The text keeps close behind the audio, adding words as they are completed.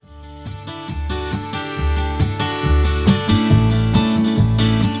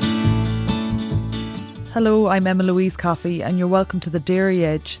Hello, I'm Emma Louise Coffey and you're welcome to the Dairy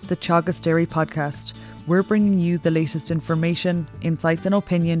Edge, the Teagasc Dairy podcast. We're bringing you the latest information, insights and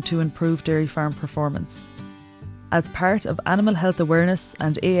opinion to improve dairy farm performance. As part of Animal Health Awareness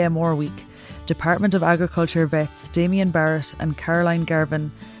and AMR Week, Department of Agriculture vets Damien Barrett and Caroline Garvin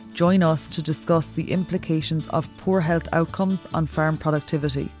join us to discuss the implications of poor health outcomes on farm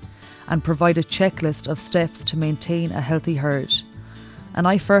productivity and provide a checklist of steps to maintain a healthy herd. And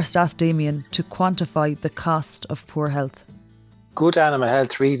I first asked Damien to quantify the cost of poor health. Good animal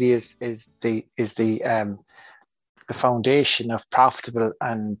health really is the foundation of profitable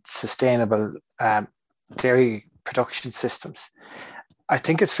and sustainable dairy production systems. I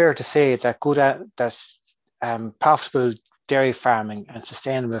think it's fair to say that profitable dairy farming and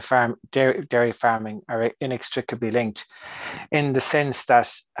sustainable dairy farming are inextricably linked, in the sense that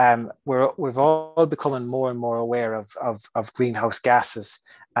we've all becoming more and more aware of greenhouse gases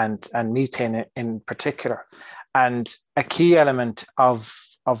and methane in particular. And a key element of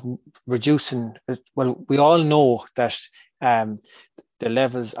reducing, well, we all know that the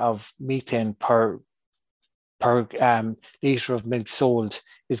levels of methane per litre of milk sold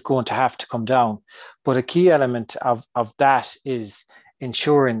is going to have to come down. But a key element of that is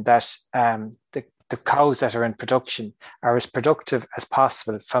ensuring that the cows that are in production are as productive as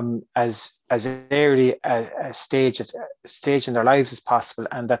possible from as early a stage in their lives as possible,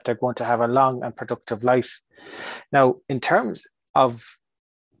 and that they're going to have a long and productive life. Now, in terms of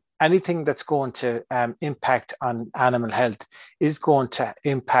anything that's going to impact on animal health is going to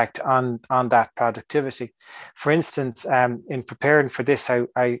impact on that productivity. For instance, in preparing for this, I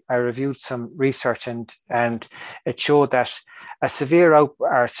reviewed some research and it showed that a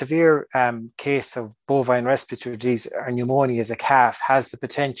severe case of bovine respiratory disease or pneumonia as a calf has the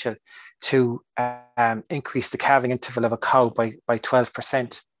potential to increase the calving interval of a cow by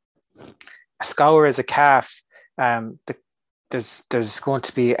 12%. A scour as a calf, there's going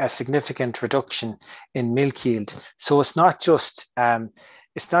to be a significant reduction in milk yield. So it's not just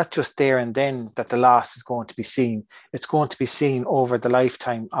there and then that the loss is going to be seen. It's going to be seen over the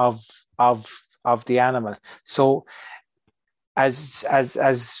lifetime of the animal. So as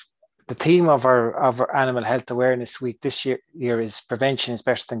the theme of our Animal Health Awareness Week this year is prevention is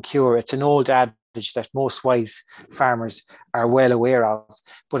better than cure. It's an old adage that most wise farmers are well aware of,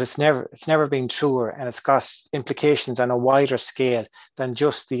 but it's never been truer, and it's got implications on a wider scale than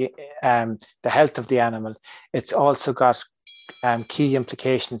just the health of the animal. It's also got key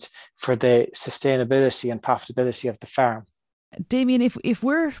implications for the sustainability and profitability of the farm. Damien, if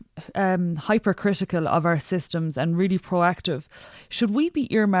we're hypercritical of our systems and really proactive, should we be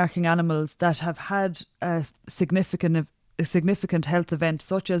earmarking animals that have had a significant health event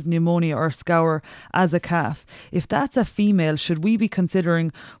such as pneumonia or scour as a calf? If that's a female, should we be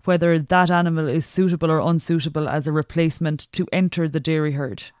considering whether that animal is suitable or unsuitable as a replacement to enter the dairy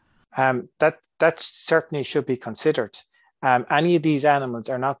herd? That certainly should be considered. Any of these animals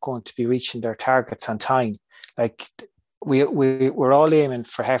are not going to be reaching their targets on time. Like we're all aiming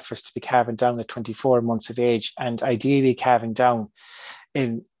for heifers to be calving down at 24 months of age, and ideally calving down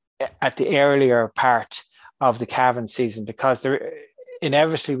at the earlier part of the calving season, because there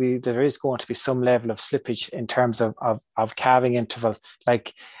is going to be some level of slippage in terms of calving interval.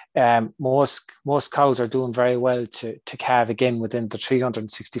 Like most cows are doing very well to calve again within the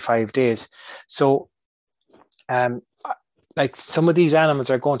 365 days. So like some of these animals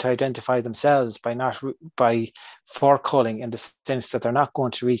are going to identify themselves by foreculling, in the sense that they're not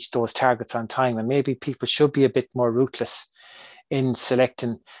going to reach those targets on time, and maybe people should be a bit more ruthless in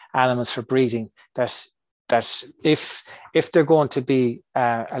selecting animals for breeding. That if they're going to be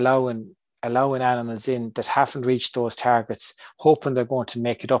allowing animals in that haven't reached those targets, hoping they're going to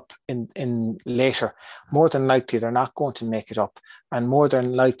make it up in later, more than likely they're not going to make it up, and more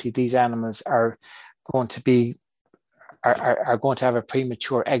than likely these animals are going to have a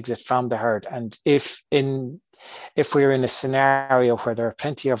premature exit from the herd. And if we're in a scenario where there are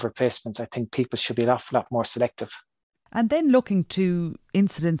plenty of replacements, I think people should be an awful lot more selective. And then looking to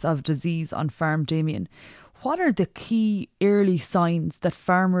incidents of disease on farm, Damien, what are the key early signs that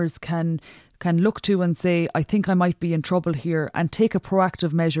farmers can look to and say, I think I might be in trouble here, and take a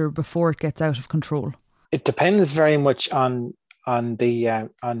proactive measure before it gets out of control? It depends very much on the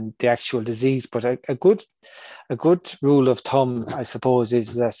actual disease, but a good rule of thumb, I suppose,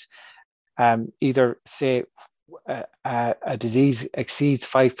 is that either say a disease exceeds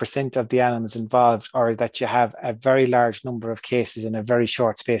 5% of the animals involved, or that you have a very large number of cases in a very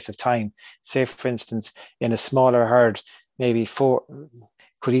short space of time. Say, for instance, in a smaller herd, maybe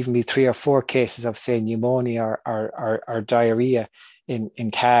could even be 3 or 4 cases of, say, pneumonia or diarrhea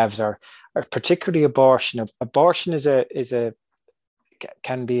in calves, or or particularly abortion. Abortion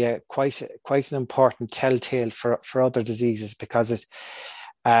can be quite an important telltale for other diseases, because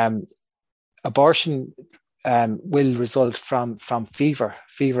abortion will result from fever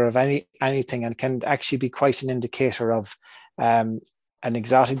of anything, and can actually be quite an indicator of an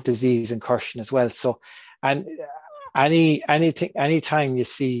exotic disease incursion as well. So, and anytime you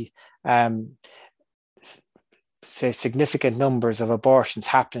see say significant numbers of abortions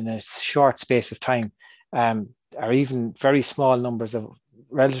happen in a short space of time, or even relatively small numbers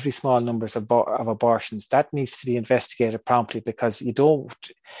of abortions, that needs to be investigated promptly, because you don't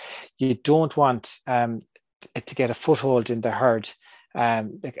want it to get a foothold in the herd,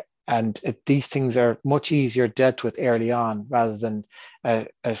 these things are much easier dealt with early on, rather than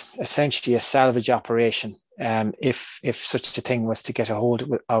essentially a salvage operation, if such a thing was to get a hold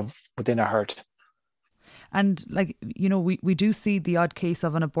of within a herd. And we do see the odd case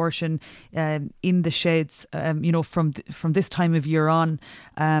of an abortion in the sheds, from this time of year on,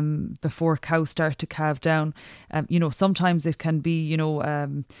 before cows start to calve down. Sometimes it can be,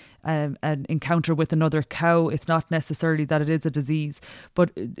 an encounter with another cow. It's not necessarily that it is a disease,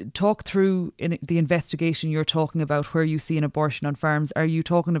 but talk through the investigation you're talking about where you see an abortion on farms. Are you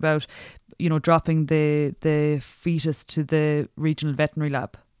talking about, dropping the fetus to the regional veterinary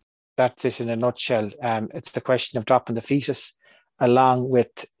lab? That's it in a nutshell. It's the question of dropping the fetus, along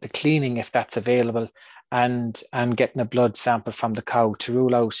with the cleaning, if that's available, and getting a blood sample from the cow to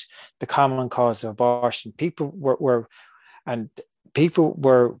rule out the common cause of abortion. People were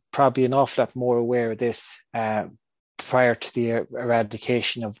probably an awful lot more aware of this prior to the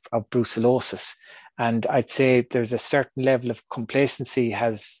eradication of brucellosis. And I'd say there's a certain level of complacency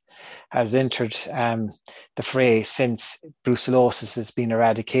has entered the fray since brucellosis has been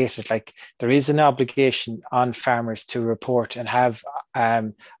eradicated. Like, there is an obligation on farmers to report and have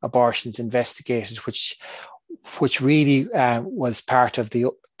abortions investigated, which really was part of the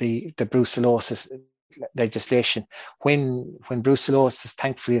brucellosis legislation. When brucellosis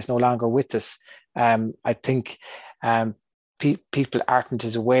thankfully is no longer with us, I think people aren't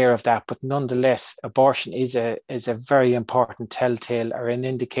as aware of that, but nonetheless, abortion is a very important telltale, or an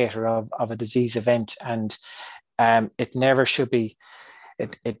indicator of a disease event, and it never should be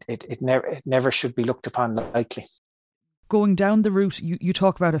looked upon lightly. Going down the route, you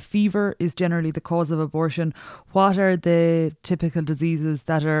talk about a fever is generally the cause of abortion. What are the typical diseases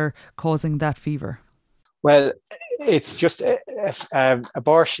that are causing that fever? Well, it's just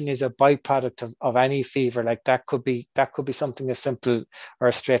abortion is a byproduct of any fever. Like, that could be something as simple or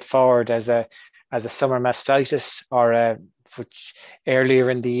as straightforward as a summer mastitis, or which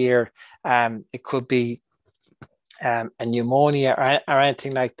earlier in the year, it could be a pneumonia or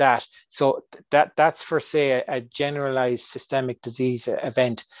anything like that. So that's for, say, a generalized systemic disease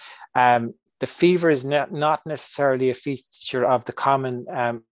event. The fever is not necessarily a feature of the common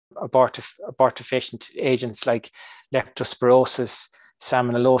abortifacient agents like leptospirosis,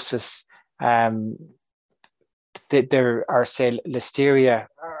 salmonellosis. There are, say, listeria,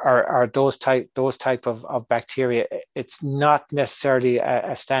 or those type of bacteria. It's not necessarily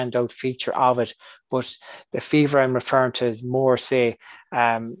a standout feature of it, but the fever I'm referring to is more, say,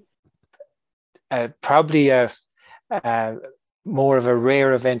 probably a more of a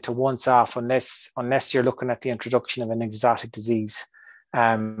rare event, a once off, unless you're looking at the introduction of an exotic disease.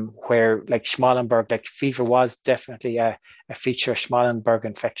 Where, like Schmallenberg, like fever was definitely a feature of Schmallenberg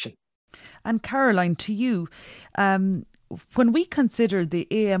infection. And Caroline, to you, when we consider the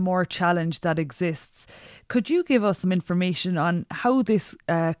AMR challenge that exists, could you give us some information on how this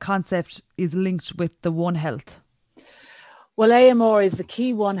concept is linked with the One Health? Well, AMR is the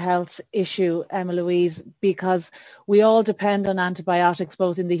key One Health issue, Emma Louise, because we all depend on antibiotics,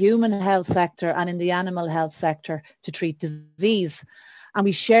 both in the human health sector and in the animal health sector, to treat disease. And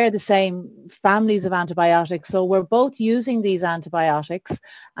we share the same families of antibiotics. So we're both using these antibiotics.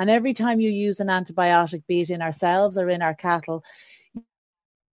 And every time you use an antibiotic, be it in ourselves or in our cattle,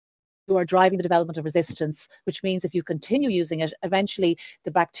 you are driving the development of resistance, which means if you continue using it, eventually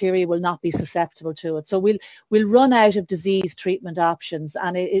the bacteria will not be susceptible to it. So we'll run out of disease treatment options,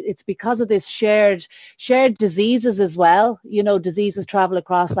 and it's because of this shared diseases as well. Diseases travel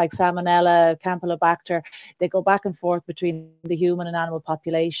across, like Salmonella, Campylobacter. They go back and forth between the human and animal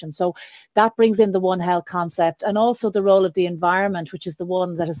population. So that brings in the One Health concept, and also the role of the environment, which is the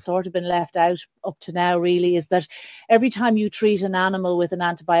one that has sort of been left out up to now, really, is that every time you treat an animal with an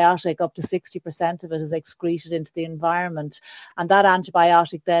antibiotic, up to 60% of it is excreted into the environment. And that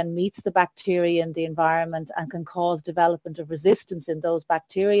antibiotic then meets the bacteria in the environment and can cause development of resistance in those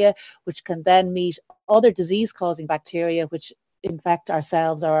bacteria, which can then meet other disease-causing bacteria, which infect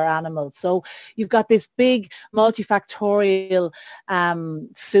ourselves or our animals. So you've got this big multifactorial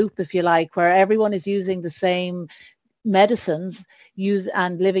soup, if you like, where everyone is using the same medicines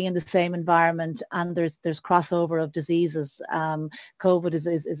and living in the same environment, and there's crossover of diseases. COVID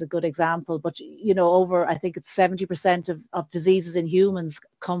is a good example, but over, I think it's 70% of diseases in humans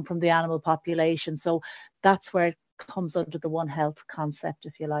come from the animal population. So that's where it comes under the One Health concept,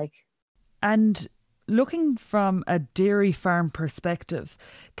 if you like. And looking from a dairy farm perspective,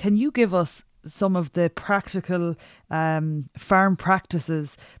 can you give us some of the practical farm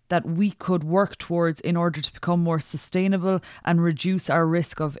practices that we could work towards in order to become more sustainable and reduce our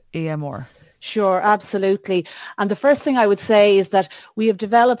risk of AMR? Sure, absolutely. And the first thing I would say is that we have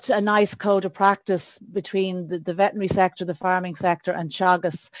developed a nice code of practice between the veterinary sector, the farming sector and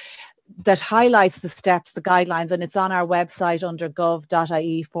Teagasc that highlights the steps, the guidelines, and it's on our website under gov.ie/AMR.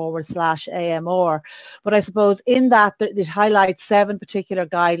 But I suppose in that it highlights 7 particular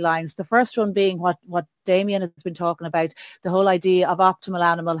guidelines. The first one being what Damien has been talking about, the whole idea of optimal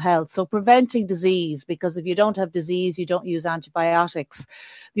animal health. So preventing disease, because if you don't have disease, you don't use antibiotics.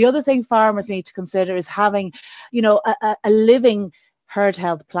 The other thing farmers need to consider is having, a living herd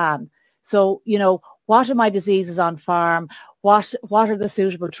health plan. So, what are my diseases on farm? What are the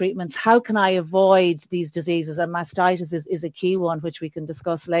suitable treatments? How can I avoid these diseases? And mastitis is a key one, which we can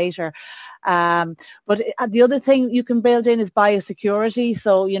discuss later. But the other thing you can build in is biosecurity.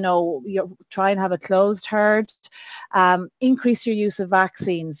 So, you try and have a closed herd. Increase your use of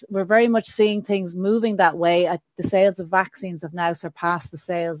vaccines. We're very much seeing things moving that way. The sales of vaccines have now surpassed the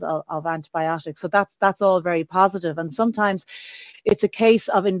sales of antibiotics. So that's all very positive. And sometimes it's a case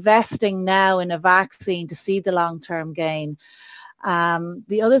of investing now in a vaccine to see the long-term gain.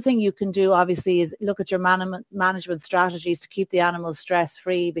 The other thing you can do, obviously, is look at your management strategies to keep the animals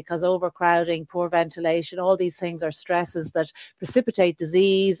stress-free, because overcrowding, poor ventilation, all these things are stresses that precipitate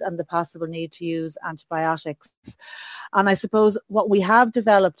disease and the possible need to use antibiotics. And I suppose what we have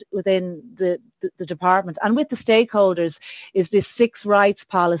developed within the department and with the stakeholders is this 6 rights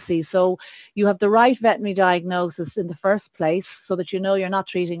policy. So you have the right veterinary diagnosis in the first place, so that you're not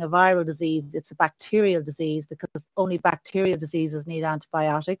treating a viral disease, it's a bacterial disease, because only bacterial diseases need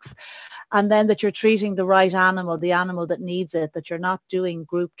antibiotics. And then that you're treating the right animal, the animal that needs it, that you're not doing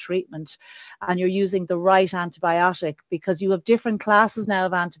group treatment and you're using the right antibiotic, because you have different classes now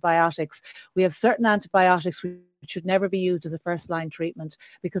of antibiotics. We have certain antibiotics which should never be used as a first-line treatment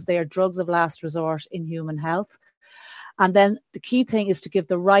because they are drugs of last resort in human health. And then the key thing is to give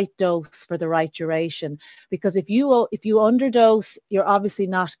the right dose for the right duration, because if you underdose, you're obviously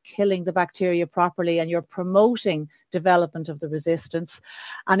not killing the bacteria properly and you're promoting development of the resistance.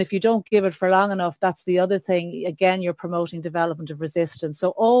 And if you don't give it for long enough, that's the other thing. Again, you're promoting development of resistance. So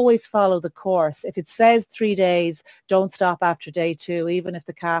always follow the course. If it says 3 days, don't stop after day 2, even if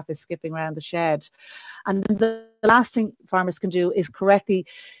the calf is skipping around the shed. And the last thing farmers can do is correctly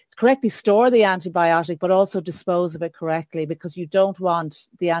store the antibiotic, but also dispose of it correctly, because you don't want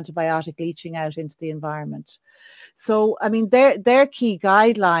the antibiotic leaching out into the environment. So, I mean, they're key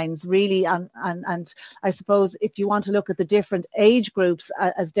guidelines, really. And I suppose if you want to look at the different age groups,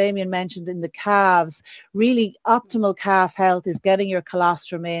 as Damien mentioned in the calves, really optimal calf health is getting your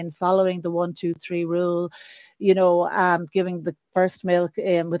colostrum in, following the 1-2-3 rule, giving the first milk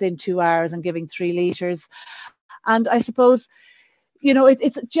within 2 hours and giving 3 litres. And I suppose,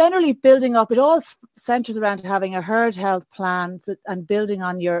 it's generally building up. It all centres around having a herd health plan and building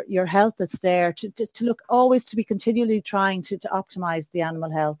on your health that's there to look always to be continually trying to optimise the animal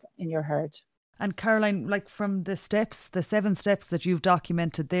health in your herd. And Caroline, like from the 7 steps that you've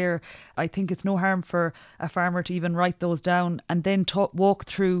documented there, I think it's no harm for a farmer to even write those down and then walk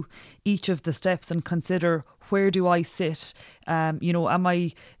through each of the steps and consider, where do I sit? Am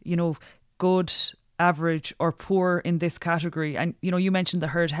I, good, average or poor in this category? And you mentioned the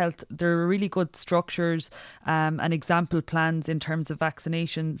herd health. There are really good structures and example plans in terms of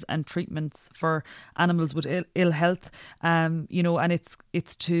vaccinations and treatments for animals with ill health, and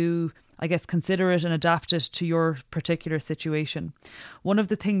it's to, I guess, consider it and adapt it to your particular situation. One of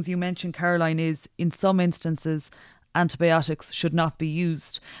the things you mentioned, Caroline, is in some instances antibiotics should not be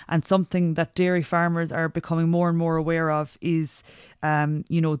used, and something that dairy farmers are becoming more and more aware of is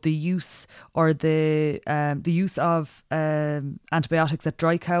the use of antibiotics at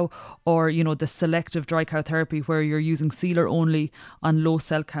dry cow, or the selective dry cow therapy, where you're using sealer only on low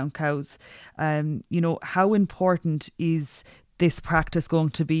cell count cows. How important is this practice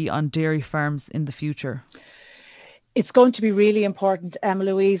going to be on dairy farms in the future? It's going to be really important,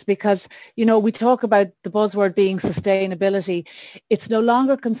 Emma-Louise, because, we talk about the buzzword being sustainability. It's no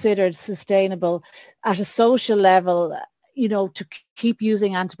longer considered sustainable at a social level. to keep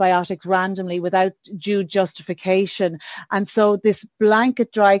using antibiotics randomly without due justification. And so this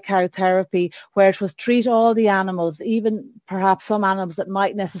blanket dry cow therapy, where it was treat all the animals, even perhaps some animals that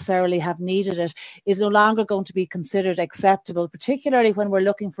might necessarily have needed it, is no longer going to be considered acceptable, particularly when we're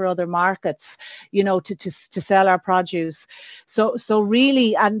looking for other markets, to sell our produce. So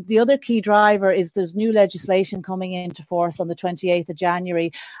really, and the other key driver is there's new legislation coming into force on the 28th of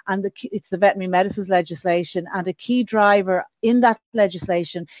January, and it's the veterinary medicines legislation, and a key driver in that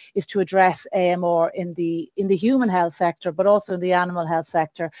legislation is to address AMR in the human health sector, but also in the animal health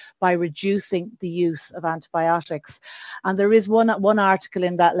sector, by reducing the use of antibiotics. And there is one article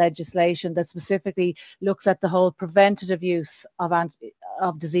in that legislation that specifically looks at the whole preventative use of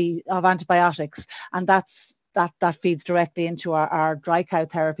antibiotics, and that feeds directly into our dry cow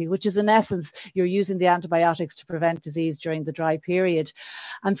therapy, which is in essence, you're using the antibiotics to prevent disease during the dry period.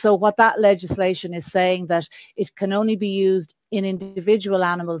 And so what that legislation is saying, that it can only be used in individual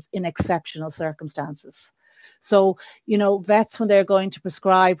animals in exceptional circumstances. So, vets, when they're going to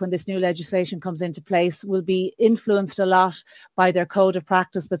prescribe, when this new legislation comes into place, will be influenced a lot by their code of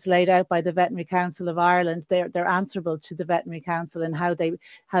practice that's laid out by the Veterinary Council of Ireland. They're answerable to the Veterinary Council in how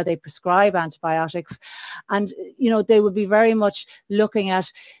they prescribe antibiotics. And, they will be very much looking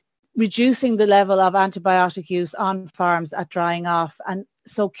at reducing the level of antibiotic use on farms at drying off. And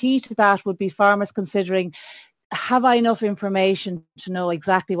so key to that would be farmers considering, have I enough information to know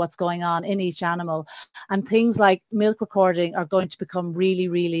exactly what's going on in each animal? And things like milk recording are going to become really,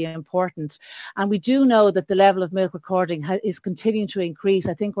 really important. And we do know that the level of milk recording is continuing to increase.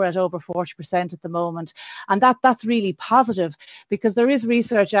 I think we're at over 40% at the moment. And that's really positive, because there is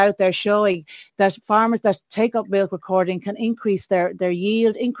research out there showing that farmers that take up milk recording can increase their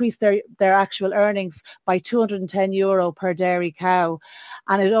yield, increase their actual earnings by €210 per dairy cow.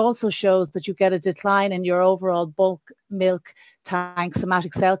 And it also shows that you get a decline in your overall bulk milk tank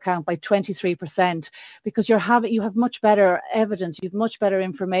somatic cell count by 23%, because you have much better evidence, you have much better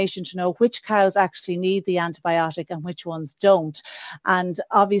information to know which cows actually need the antibiotic and which ones don't. And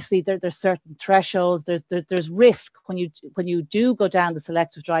obviously there's certain thresholds, there's risk when you do go down the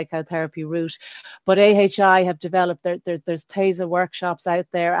selective dry cow therapy route. But AHI have developed, there's TASA workshops out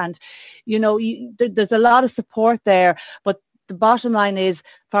there, and there's a lot of support there. But the bottom line is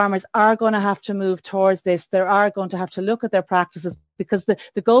farmers are going to have to move towards this. They are going to have to look at their practices, because the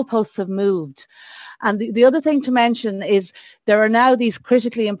goalposts have moved. And the other thing to mention is there are now these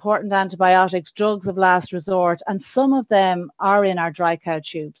critically important antibiotics, drugs of last resort, and some of them are in our dry cow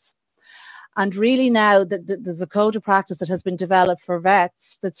tubes. And really now there's a code of practice that has been developed for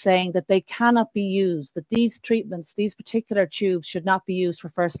vets that's saying that they cannot be used, that these treatments, these particular tubes should not be used for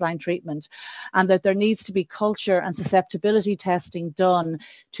first-line treatment, and that there needs to be culture and susceptibility testing done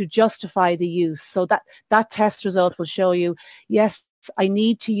to justify the use. So that test result will show you, yes, I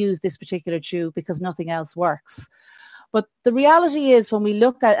need to use this particular tube because nothing else works. But the reality is, when we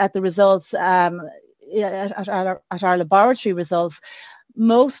look at the results, at our laboratory results,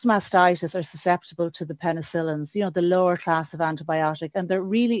 most mastitis are susceptible to the penicillins, the lower class of antibiotic, and there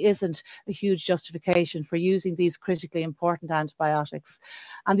really isn't a huge justification for using these critically important antibiotics.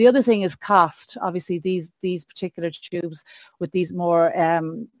 And the other thing is cost. Obviously, these particular tubes with these more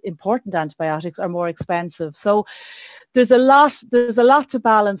important antibiotics are more expensive. So there's a lot to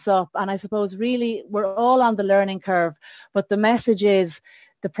balance up, and I suppose really we're all on the learning curve, but the message is,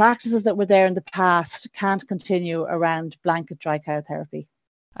 the practices that were there in the past can't continue around blanket dry cow therapy.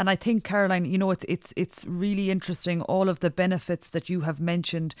 And I think, Caroline, it's really interesting, all of the benefits that you have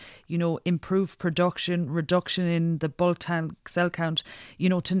mentioned, improved production, reduction in the bulk tank cell count,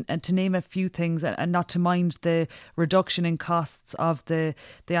 to name a few things, and not to mind the reduction in costs of the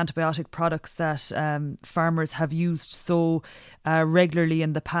antibiotic products that farmers have used so regularly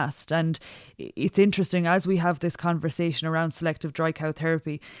in the past. And it's interesting, as we have this conversation around selective dry cow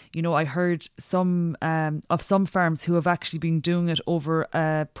therapy, I heard some farms who have actually been doing it over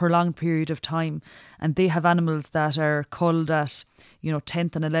a prolonged period of time, and they have animals that are culled at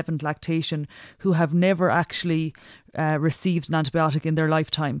 10th and 11th lactation who have never actually received an antibiotic in their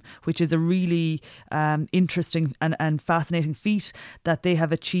lifetime, which is a really interesting and fascinating feat that they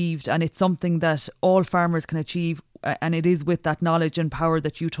have achieved. And it's something that all farmers can achieve, and it is with that knowledge and power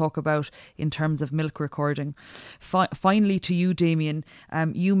that you talk about in terms of milk recording. Finally, to you, Damien,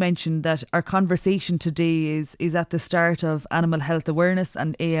 you mentioned that our conversation today is at the start of Animal Health Awareness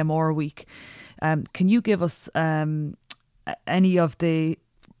and AMR Week. Can you give us any of the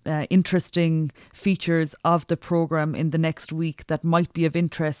interesting features of the programme in the next week that might be of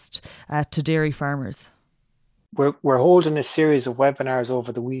interest to dairy farmers? we're holding a series of webinars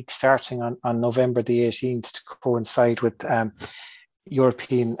over the week, starting on November the 18th to coincide with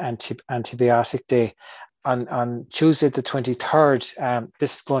European Antibiotic Day. On Tuesday the 23rd,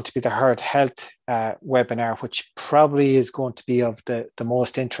 this is going to be the Herd Health webinar, which probably is going to be of the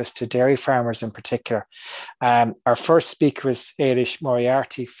most interest to dairy farmers in particular. Our first speaker is Eilish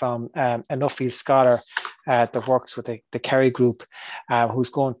Moriarty from a Nuffield scholar that works with the Kerry Group, who's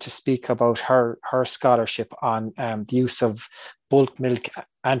going to speak about her scholarship on the use of bulk milk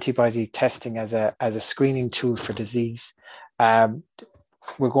antibody testing as a screening tool for disease.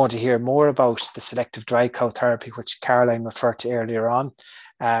 We're going to hear more about the selective dry cow therapy, which Caroline referred to earlier on.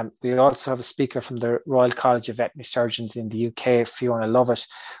 We also have a speaker from the Royal College of Veterinary Surgeons in the UK, Fiona Lovett,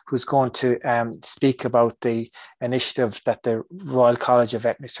 who's going to speak about the initiative that the Royal College of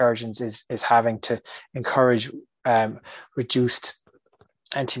Veterinary Surgeons is having to encourage reduced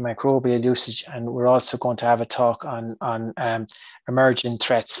antimicrobial usage. And we're also going to have a talk on emerging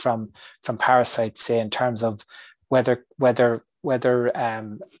threats from parasites, say in terms of whether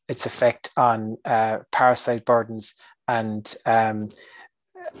its effect on parasite burdens and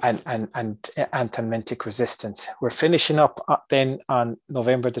anthelmintic resistance. We're finishing up then on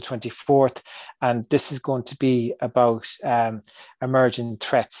November the 24th, and this is going to be about emerging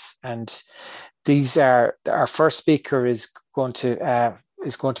threats. And these are, our first speaker is going to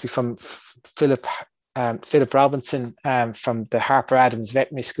be from Philip Robinson from the Harper Adams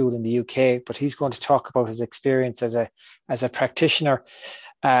Veterinary School in the UK, but he's going to talk about his experience as a practitioner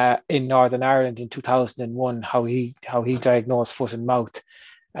in Northern Ireland in 2001, how he diagnosed foot and mouth.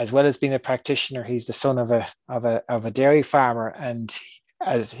 As well as being a practitioner, he's the son of a dairy farmer, and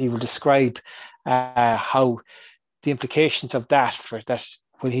as he will describe how the implications of that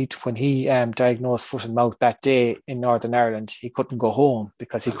when he diagnosed foot and mouth that day in Northern Ireland, he couldn't go home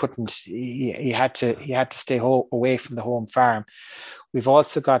because he had to stay away from the home farm. We've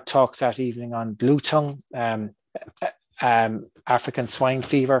also got talks that evening on blue tongue, African swine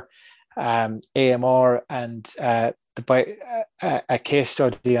fever, AMR, and a case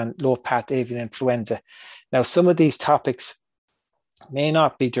study on low-path avian influenza. Now, some of these topics may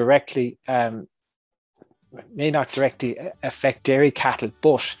not directly affect dairy cattle,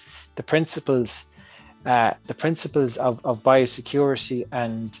 but the principles of biosecurity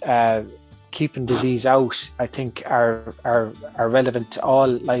and keeping disease out, I think, are relevant to all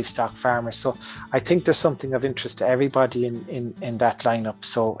livestock farmers. So I think there's something of interest to everybody in that lineup.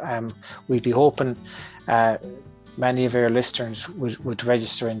 So we'd be hoping many of our listeners would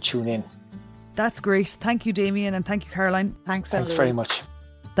register and tune in. That's great. Thank you, Damien, and thank you, Caroline. Thanks very much.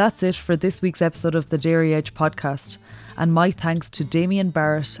 That's it for this week's episode of the Dairy Edge podcast, and my thanks to Damien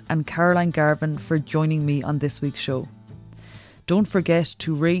Barrett and Caroline Garvin for joining me on this week's show. Don't forget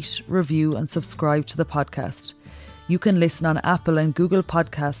to rate, review and subscribe to the podcast. You can listen on Apple and Google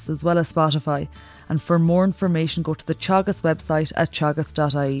Podcasts as well as Spotify, and for more information go to the Teagasc website at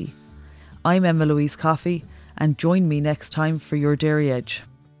teagasc.ie. I'm Emma Louise Coffey, and join me next time for your Dairy Edge.